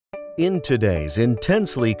In today's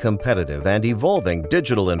intensely competitive and evolving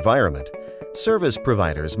digital environment, service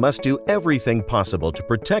providers must do everything possible to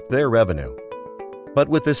protect their revenue. But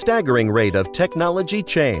with the staggering rate of technology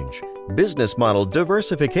change, business model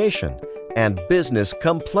diversification, and business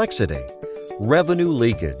complexity, revenue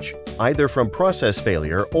leakage, either from process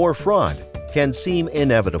failure or fraud, can seem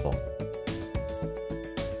inevitable.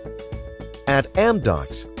 At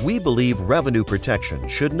Amdocs, we believe revenue protection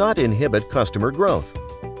should not inhibit customer growth.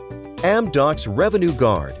 Amdocs Revenue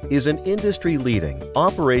Guard is an industry-leading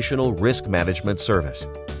operational risk management service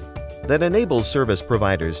that enables service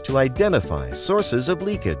providers to identify sources of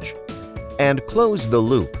leakage and close the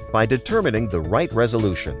loop by determining the right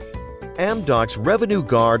resolution. Amdocs Revenue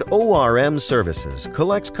Guard ORM services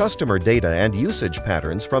collects customer data and usage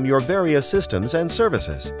patterns from your various systems and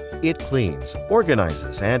services. It cleans,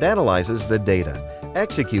 organizes, and analyzes the data,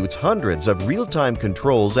 executes hundreds of real-time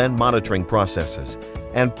controls and monitoring processes,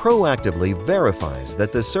 and proactively verifies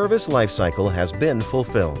that the service lifecycle has been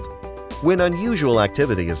fulfilled. When unusual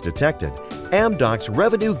activity is detected, Amdocs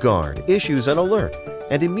Revenue Guard issues an alert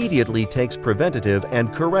and immediately takes preventative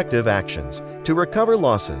and corrective actions to recover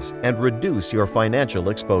losses and reduce your financial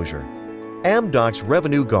exposure. Amdocs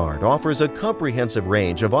Revenue Guard offers a comprehensive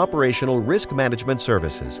range of operational risk management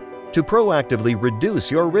services to proactively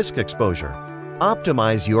reduce your risk exposure,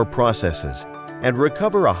 optimize your processes, and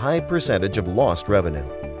recover a high percentage of lost revenue.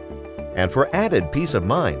 And for added peace of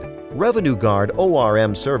mind, Revenue Guard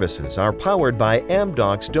ORM services are powered by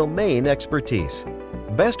Amdocs domain expertise,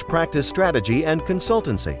 best practice strategy and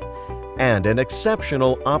consultancy, and an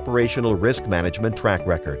exceptional operational risk management track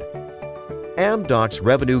record. Amdocs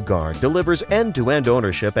Revenue Guard delivers end-to-end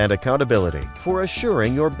ownership and accountability for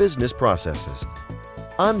assuring your business processes,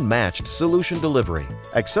 unmatched solution delivery,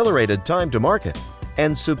 accelerated time to market,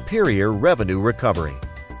 and superior revenue recovery.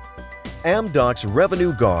 Amdocs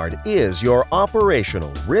Revenue Guard is your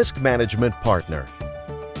operational risk management partner.